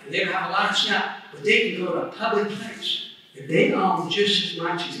granite, and they don't have a lot of stuff, but they can go to a public place that they own just as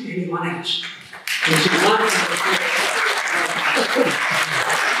much as anyone else. It's a wonderful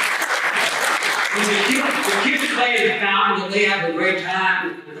the kids play in the fountain, and they have a great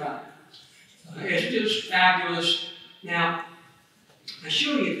time. It's just fabulous. Now, I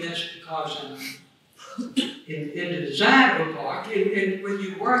show you this because in the design of a park, and when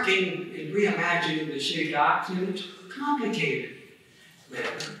you're working in reimagining the city docks, and it's complicated,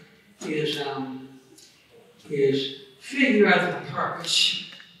 is figure out the purpose.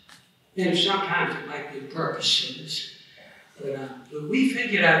 And sometimes it might be purposeless. But we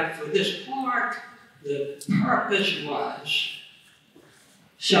figured out for this park, the purpose was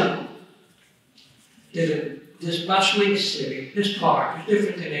simple. That this bustling city, this park, is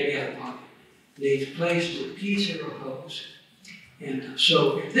different than any other park. Needs places of peace and repose. And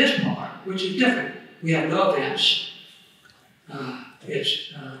so in this park, which is different, we have no events. No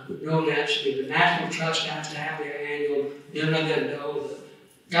events. The National Trust has to have their annual dinner. The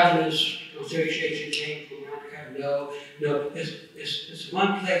Governors Association came from around. No. It's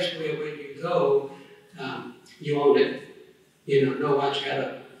one place where when you go, you own it. You know, no one's got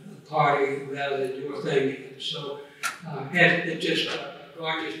a party rather than your thing. And so it's just a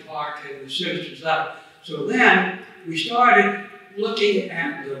gorgeous park, and the citizens love it. So then we started looking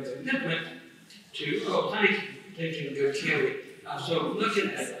at the commitment to, thank you, thinking good Kerry. So looking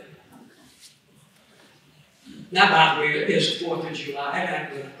at it. Now, by the way, it's the 4th of July,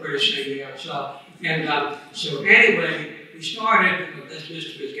 that was the British thing there. So anyway, we started, that's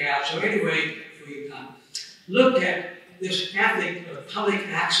Mr. Bisgal. So anyway, we looked at this ethic of public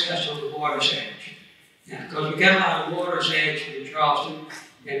access on the water's edge. Because we got a lot of water's edge in Charleston,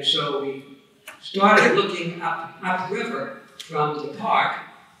 and so we started looking upriver from the park,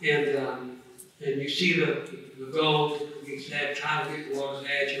 and you see the gold, we said, trying to get water's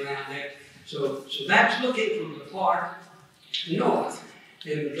edge around there. So that's looking from the park north,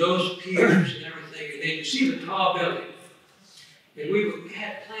 and those piers and everything, and then you see the tall building. And we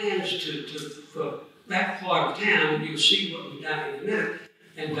had plans for that part of town, and you'll see what we've done in a minute.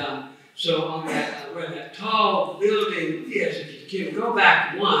 And so on that, where that tall building is, if you can go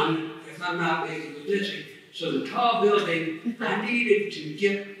back one, if I'm not making you dizzy. So the tall building, I needed to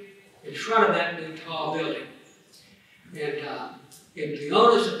get in front of that big tall building. And the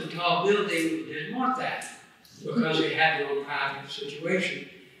owners of the tall building didn't want that because they had their own private situation.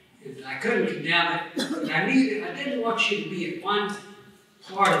 And I couldn't condemn it, but I didn't want you to be at one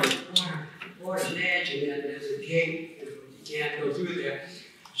part of the water's edge, and then there's a gate, and you can't go through there.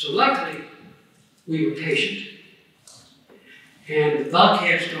 So luckily, we were patient. And the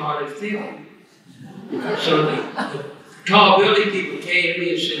bulkhead started filling. So the tall building people came to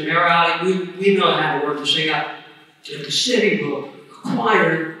me and said, Mayor Ali, we know how to work this thing out. If the city will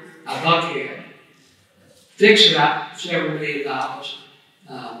acquire a bulkhead, fix it up, $several million,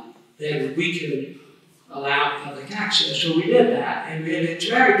 then we can allow public access. So we did that, and it's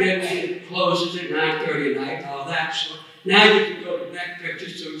very good. It closes at 9:30 at night and all that. So now you can go to the next picture.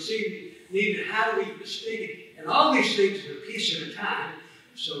 So you see, how do we distinguish? And all these things are a piece at a time.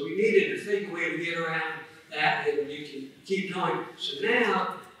 So we needed to think a way to get around that, and you can keep going. So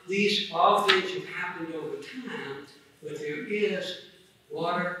now, all things have happened over time, but there is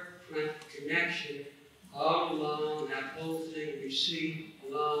waterfront connection all along that whole thing we see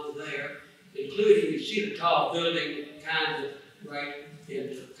along there, including, you see the tall building kind of right in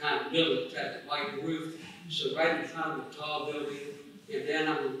the kind of building that's got the white roof. So right in front of the tall building, and then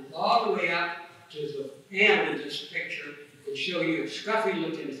I'm going to go all the way up to the end of this picture and show you a scruffy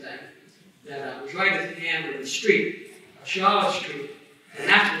looking thing that was right at the end of the street, Charlotte Street, and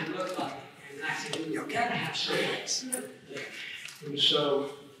that's what it looked like. And I said, well, you've got to have streets there. And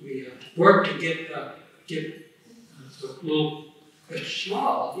so we worked to get a little, it's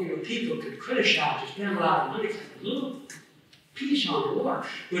small, people could criticize, spend a lot of money for a little piece on the water,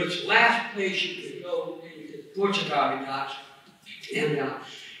 but it's the last place you could go, and you could Portugal docks, and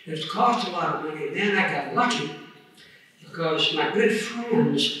it's cost a lot of money. And then I got lucky because my good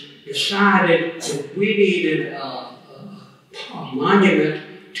friends decided that we needed a monument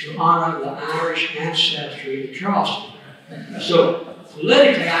to honor the Irish ancestry of Charleston. So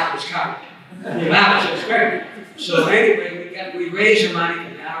politically, I was covered. That was great. So anyway, we raised the money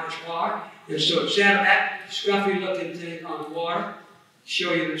for the Irish Park, and so instead of that scruffy-looking thing on the water,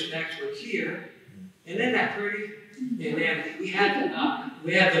 show you this next one here, and then that pretty, and then we had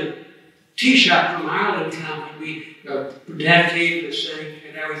the T-shirt from Ireland company. We dedicated the sink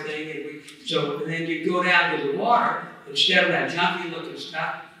and everything, and then you go down to the water instead of that junky looking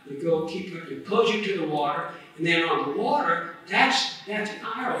stuff. You push you to the water, and then on the water, that's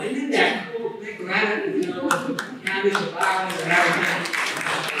Ireland. Isn't that cool? Big granite, you know, the counties of Ireland and everything.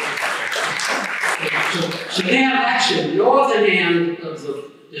 So now that's the northern end of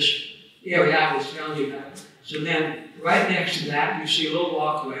this area I was telling you about. So then right next to that, you see a little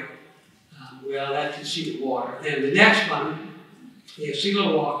walkway. That you see the water. Then the next one, you see a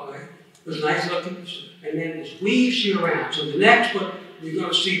little walkway. It was nice looking. And then it weaves you around. So the next one, you're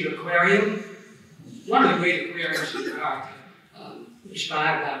going to see the aquarium. One of the great aquariums in America,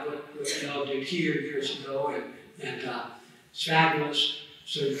 inspired by what y'all did here years ago, and it's fabulous.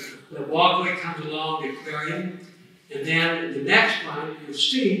 So the walkway comes along the aquarium, and then the next one, you'll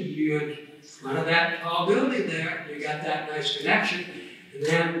see you're in front of that tall building there. You got that nice connection, and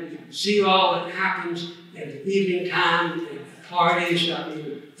then you can see all that happens at the evening time, and parties,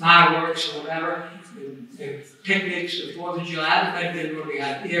 fireworks or whatever, and picnics, the 4th of July, and then we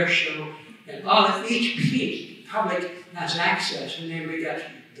got air show, and all of each piece, public has access, and then we got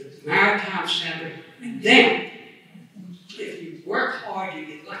the Maritime Center, and then, if you work hard, you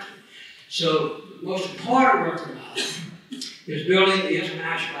get lucky. So, the most important work of all is building the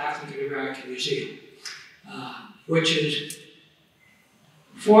International African American Museum, which is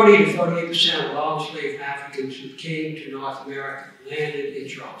 40 to 48% of all enslaved Africans who came to North America landed in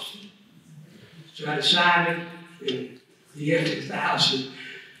Charleston. So I decided in the year 2000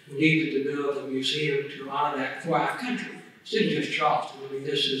 we needed to build a museum to honor that for our country. It's not just Charleston, I mean,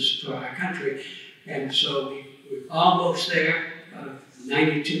 this is for our country. And so we're almost there,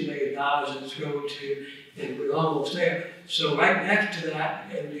 $92 million it's going to, and we're almost there. So right next to that,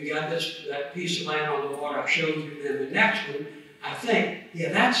 and we got that piece of land on the water I showed you, and then the next one, I think,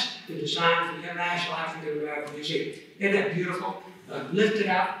 yeah, that's the design for the International African American Museum. Isn't that beautiful? Lifted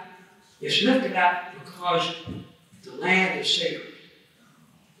up. It's lifted up because the land is sacred.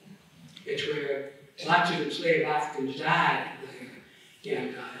 It's where lots of enslaved Africans died there,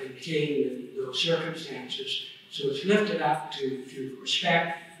 and it came in those circumstances. So it's lifted up to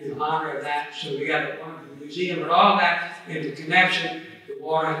respect and honor that. So we got a wonderful museum and all that, and the connection, the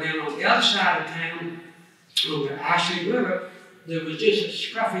water. And then on the other side of town, on the Ashley River, there was just a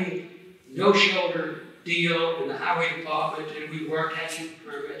scruffy, no-shoulder deal in the highway department, and we worked, had some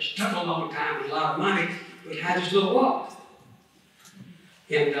permits. It took a long time, it was a lot of money, but it had this little walk.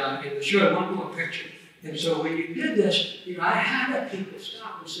 And we showed one more picture. And so when you did this, I had people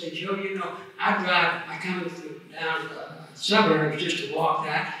stop and say, Joe, I come down suburbs just to walk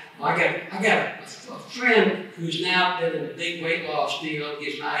that. Well, I got a friend who's now been in a big weight loss deal.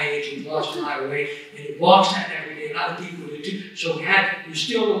 He's my age and lost a lot of weight, and he walks that every day. A lot of people do too. So you're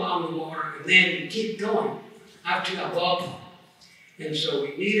still along the water, and then you keep going up to our ballpark. And so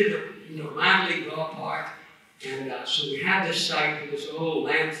we needed a minor league ballpark, and so we had this site, this old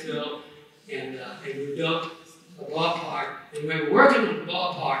landfill, and we built a ballpark. And we were working on the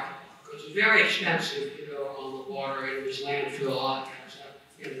ballpark because it was very expensive, on the water, and it was landfill, all that kind of stuff.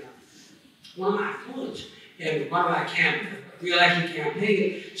 And one of my opponents and one of my re-election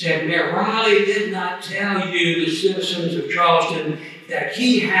campaign said, Mayor Riley did not tell you, the citizens of Charleston, that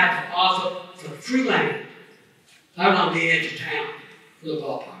he had to offer for free land out on the edge of town for the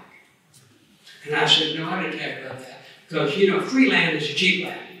ballpark. And I said, no, I didn't tell you about that. Because, free land is cheap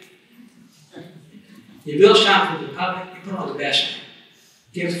land. You build something for the public, you put on the best land.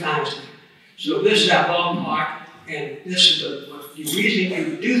 Give the finest land. So this is our ballpark, and this is the reason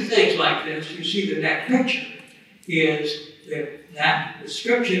you do things like this. You see the next picture is that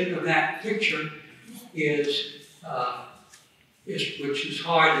description of that picture is which is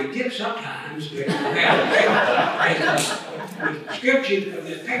hard to get sometimes, but the description of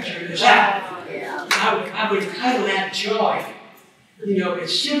the picture is that. I would title that joy.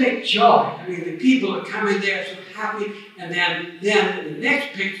 It's civic joy. I mean, the people are coming there so happy, and then in the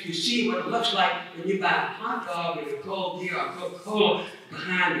next picture, you see what it looks like when you buy a hot dog and a cold beer or Coca-Cola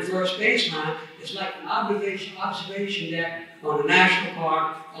behind the first baseline. It's like an observation deck on a national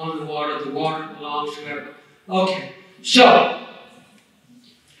park on the water. The water belongs to everyone. Okay, so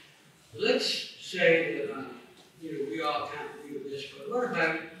let's say that we all kind of agree with this, but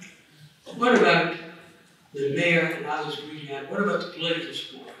what about the mayor and others agreeing on, what about the political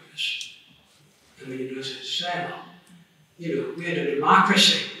support of this? I mean, does it sound? We're in a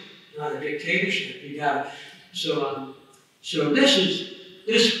democracy, not a dictatorship. So this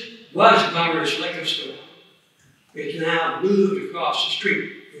was Governor's Liquor Store. It's now moved across the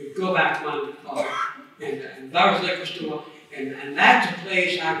street. We go back one and Governor's Liquor Store And that's a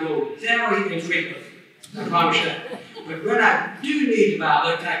place I go very infrequently. I promise you that. But when I do need the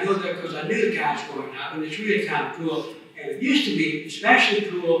viaduct, I go there because I knew the guy's going up, and it's really kind of cool. And it used to be especially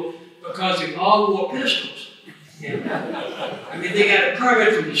cool because they all wore pistols. And, I mean, they got a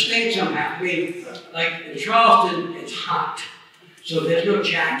permit from the state somehow. I mean, like in Charleston, it's hot, so there's no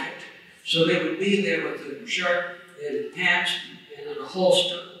jacket. So they would be there with a shirt and pants and a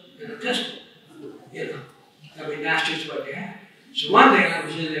holster and a pistol. You know, I mean, that's just what they had. So one day I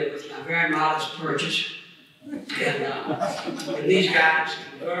was in there with my very modest purchase, and these guys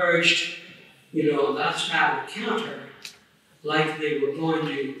converged, you know, on the other side of the counter, like they were going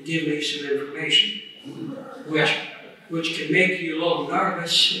to give me some information, which can make you a little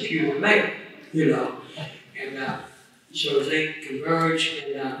nervous if you're late, you know. And so they converged,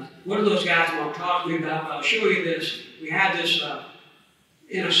 and one of those guys want to talk to me about, I'll show you this. We had this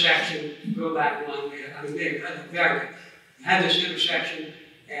intersection, go back one way, I mean, we had this intersection,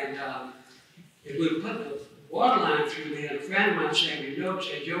 and we were putting the water line through there, and a friend of mine sent me a note,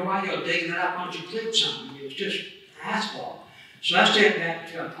 said, Joe, why y'all digging it up? Why don't you clean something? It was just asphalt. So I said that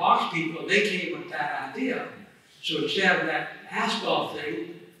to Parks people, they came with that idea. So instead of that asphalt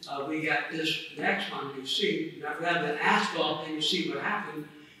thing, we got this next one you see. Rather than asphalt thing, you see what happened.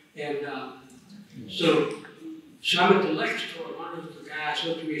 And so I'm at the liquor store, one of the guys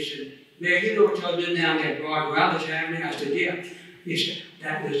looked at me and said, man, you know what y'all doing down there at Broad Avenue? I said, yeah. He said,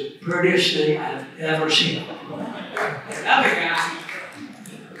 that was the prettiest thing I've ever seen. Another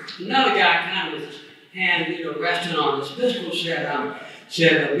guy kind of with his hand, you know, resting on his pistol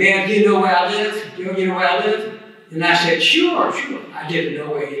said, man, do you know where I live? Do you know where I live? And I said, sure. I didn't know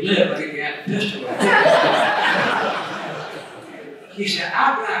where he lived, but he had a pistol. He said,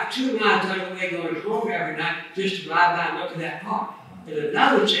 I drive 2 miles out of the way going home every night just to ride by and look at that park. And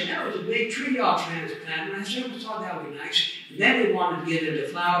another one said, that was a big tree y'all transplanted. And I said, I thought that would be nice. And then they wanted to get into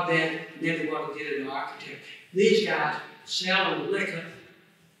flower bed, and then they wanted to get into architect. These guys selling liquor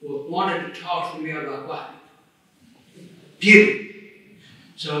wanted to talk to me about what? Beauty.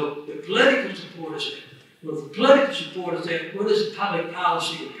 So the political support is there. Well, the political support is there. What is the public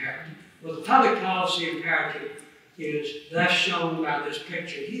policy imperative? Well, the public policy imperative is that's shown by this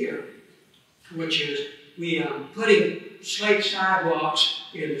picture here, which is we are putting slate sidewalks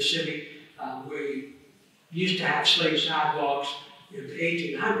in the city. We used to have slate sidewalks in the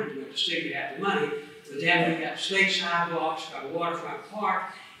 1800s when the city had the money, but then we got slate sidewalks by Waterfront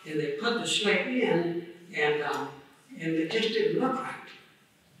Park, and they put the slate in, and it just didn't look right.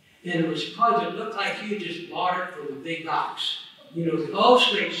 And it was because it looked like you just bought it from a big box. You know, the old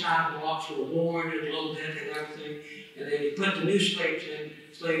slate sidewalks were worn in a little bit and everything, and then you put the new slate in,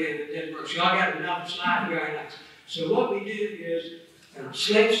 it didn't work. So y'all got another slide very nice. So what we do is,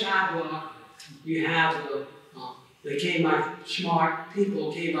 slate sidewalk, you have they came up, smart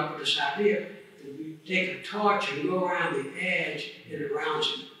people came up with this idea. You take a torch and go around the edge and it rounds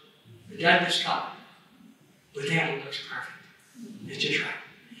it. It doesn't discolor, but then it looks perfect. It's just right.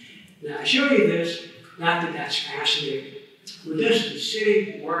 Now I show you this, not that that's fascinating, but this is a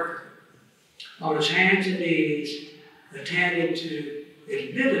city worker on his hands and knees attending to,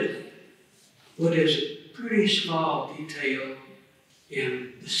 admittedly, what is a pretty small detail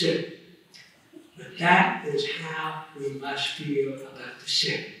in the city. But that is how we must feel about the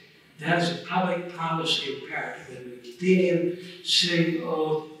city. That is a public policy imperative. In the Athenian city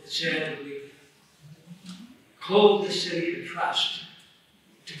oath, it said that we hold the city in trust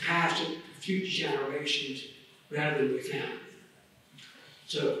to pass it to future generations rather than we found it.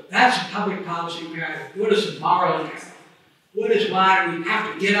 So that's a public policy imperative. What is the moral imperative? What is why we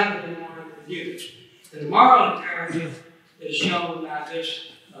have to get up in the morning and do this? And the moral imperative is shown by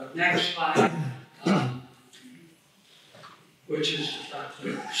this next slide, which is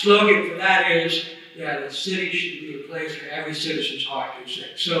the slogan for that is that a city should be a place where every citizen's heart is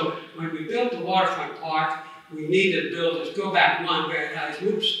safe. So when we built the Waterfront Park, we needed to build this. Go back one very nice.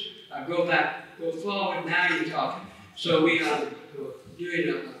 Oops. Go forward. Now you're talking. So we are doing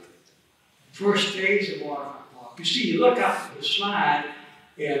the first phase of Waterfront Park. You see, you look up at the slide,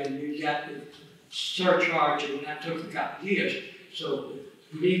 and you got the surcharge, and that took a couple of years. So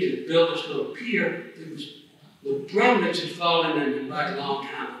we needed to build this little pier. The remnants had fallen in the mud a long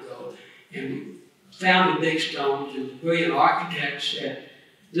time ago, and we found the big stones, and the brilliant architect said,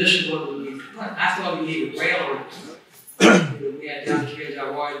 this is what we need to put. I thought we needed a rail around it. We had young kids,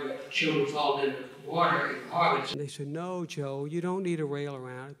 I worried about the children falling into the water in harvest. And they said, no, Joe, you don't need a rail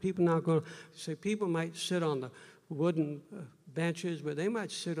around it. People not going to say, people might sit on the wooden benches, but they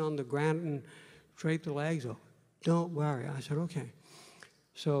might sit on the granite and drape their legs over. Don't worry. I said, okay.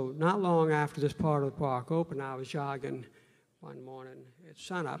 So not long after this part of the park opened, I was jogging one morning at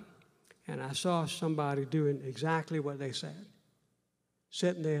sunup, and I saw somebody doing exactly what they said.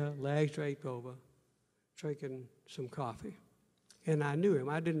 Sitting there, legs draped over, drinking some coffee. And I knew him.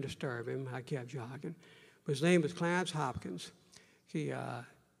 I didn't disturb him. I kept jogging. But his name was Clarence Hopkins. He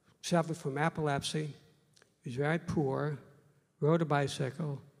suffered from epilepsy. He was very poor, rode a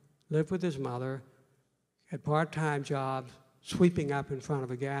bicycle, lived with his mother, had part-time jobs, sweeping up in front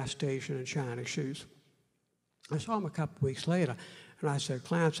of a gas station and shining shoes. I saw him a couple of weeks later, and I said,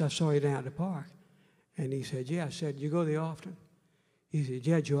 Clarence, I saw you down at the park. And he said, yeah. I said, you go there often? He said,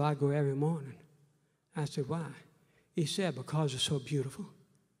 yeah, Joe, I go every morning. I said, why? He said, because it's so beautiful.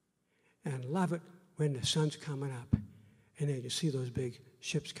 And I love it when the sun's coming up, and then you see those big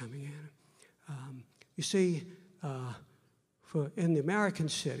ships coming in. You see, in the American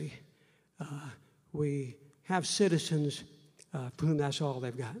city, we have citizens for whom that's all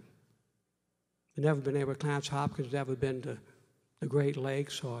they've got. They've never been able, Clarence Hopkins never been to the Great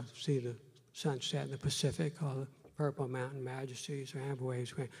Lakes or see the sunset in the Pacific or the Purple Mountain Majesties or Amber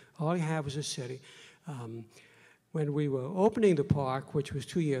Waves. All he had was a city. When we were opening the park, which was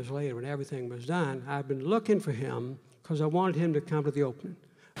 2 years later when everything was done, I've been looking for him because I wanted him to come to the opening.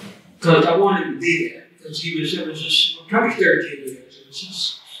 Because I wanted him to be there. Because it was just probably 13 years. It was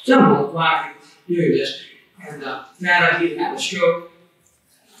just simple why he doing this. And that he had a stroke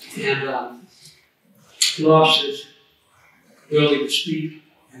and lost his ability to speak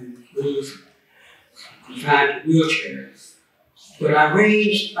and move, confined to a wheelchair. But my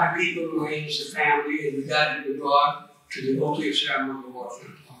people arranged the family, and we got him brought to the opening ceremony of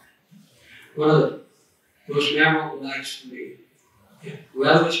Waterfront Park. One of the most memorable nights for me. The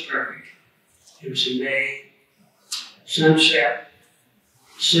weather was perfect. It was in May, sunset,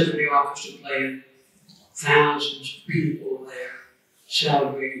 symphony orchestra playing, thousands of people there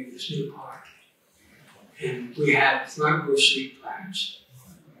celebrating this new park. And we had front row seat plans.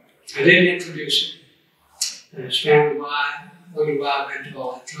 I didn't introduce him. And his family wondered why I went to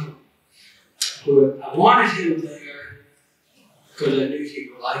all that trouble. But I wanted him there because I knew he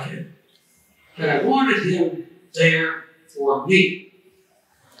would like it. But I wanted him there for me.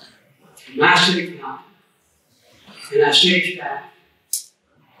 My city council. And I staged that.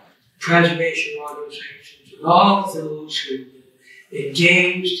 Preservation organizations and all of those who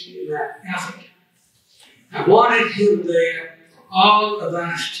engaged in that effort. I wanted him there for all of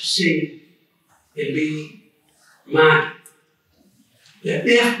us to see and be reminded that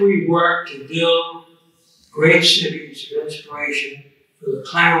if we work to build great cities of inspiration for the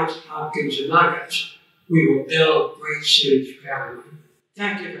Clarence Hopkins and others, we will build great cities for everyone.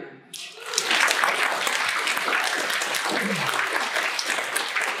 Thank you very much.